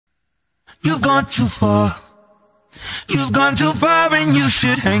You've gone too far. You've gone too far and you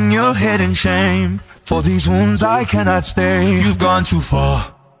should hang your head in shame. For these wounds I cannot stay. You've gone too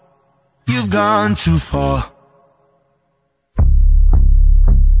far. You've gone too far.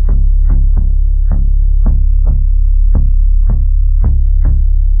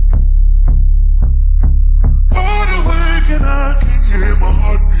 Wide awake and I can hear my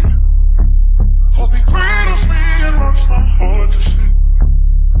heartbeat. Hope he cradles me and rocks my heart to sleep.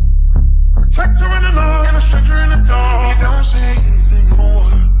 Protector in the night and a stranger in the dark. He don't say anything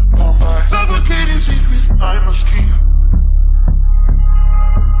more. All my suffocating secrets I must keep.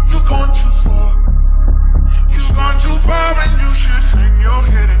 You've gone too far. You've gone too far and you should hang your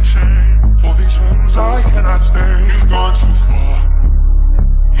head in shame. For these wounds I cannot stay. You've gone too far.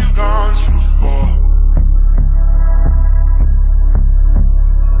 You've gone too far.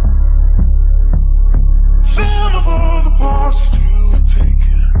 Some of all the paths that you have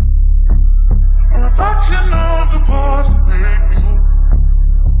taken are a reflection of the past that made me whole.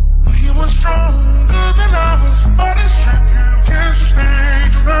 But you were stronger than I was. All this strength you can't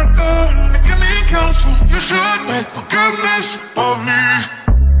sustain. Do not go and give me counsel. You should beg forgiveness of me.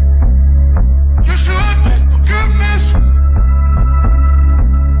 You should beg forgiveness.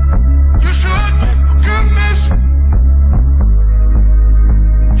 You should beg forgiveness.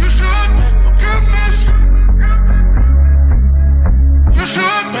 You should beg forgiveness. You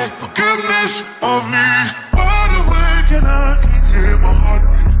should beg forgiveness of me. Wide awake and I can hear my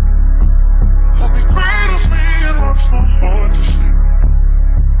heartbeat. Hope he cradles me and rocks my heart to sleep.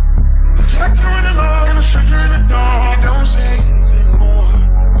 Protector in the light and a stranger in the dark. He don't say anything more.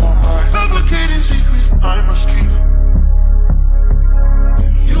 All my suffocating secrets I must keep.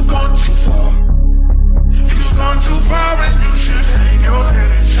 You've gone too far. You've gone too far and you should hang your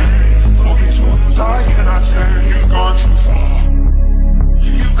head in shame. For these wounds I cannot say. You've gone too far.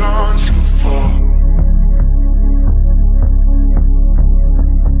 You've gone too far.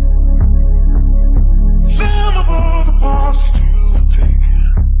 Some of all the paths that you have taken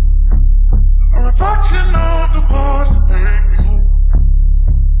are a reflection of the past that made me whole.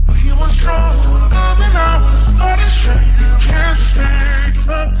 But you were stronger than I was. All this strength you can't sustain. Do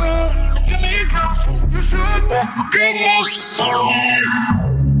not go and give me counsel. You should beg forgiveness of me.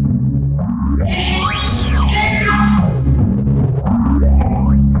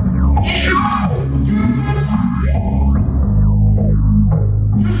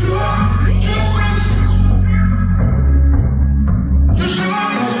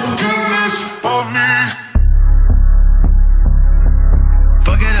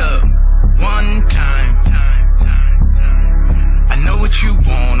 Fuck it up one time. I know what you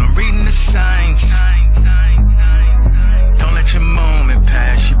want, I'm reading the signs. Don't let your moment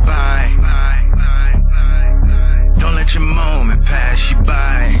pass you by. Don't let your moment pass you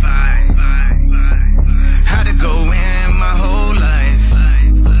by. Had to go in my whole life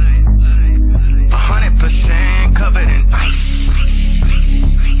 100% covered in ice.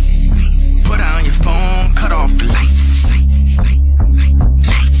 Put down your phone, cut off the lights.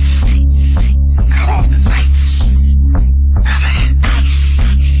 Cut off the lights. Covered in ice.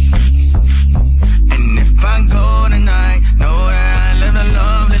 And if I go tonight, know that I live a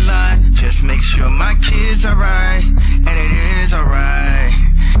lovely life. Just make sure my kids are right, and it is alright.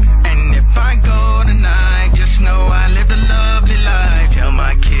 And if I go tonight, just know I lived a lovely life. Tell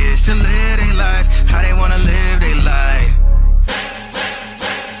my kids to live their life how they wanna live their life.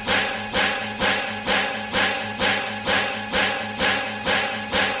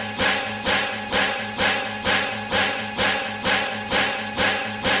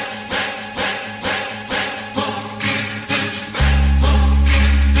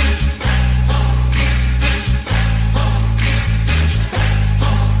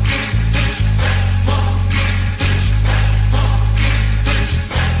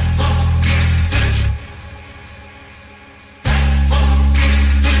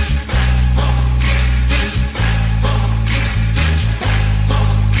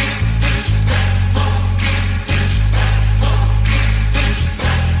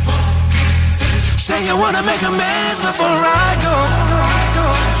 Say you wanna make amends before I go.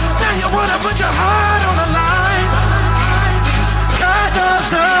 Now you wanna put your heart on the line. God knows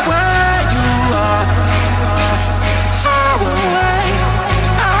the way you are. I will wait.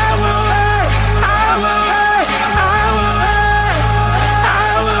 I will wait. I will wait. I will wait.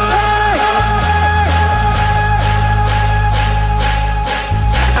 I will wait.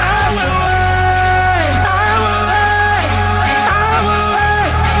 I will wait. I will wait. I will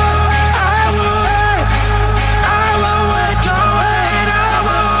wait. I will wait. I will wait. Don't wait. I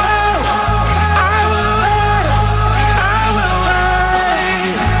will wait. I will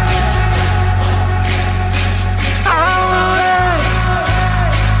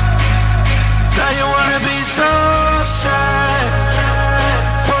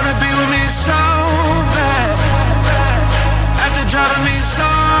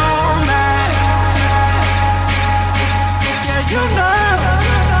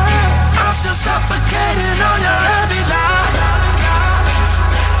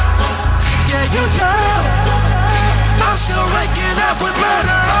waking up with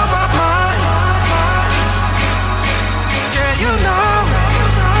murder on my mind. Yeah, you know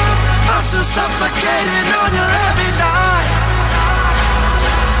I'm still suffocating on your every line.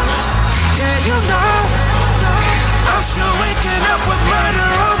 Yeah, you know I'm still waking up with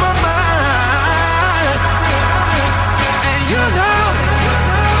murder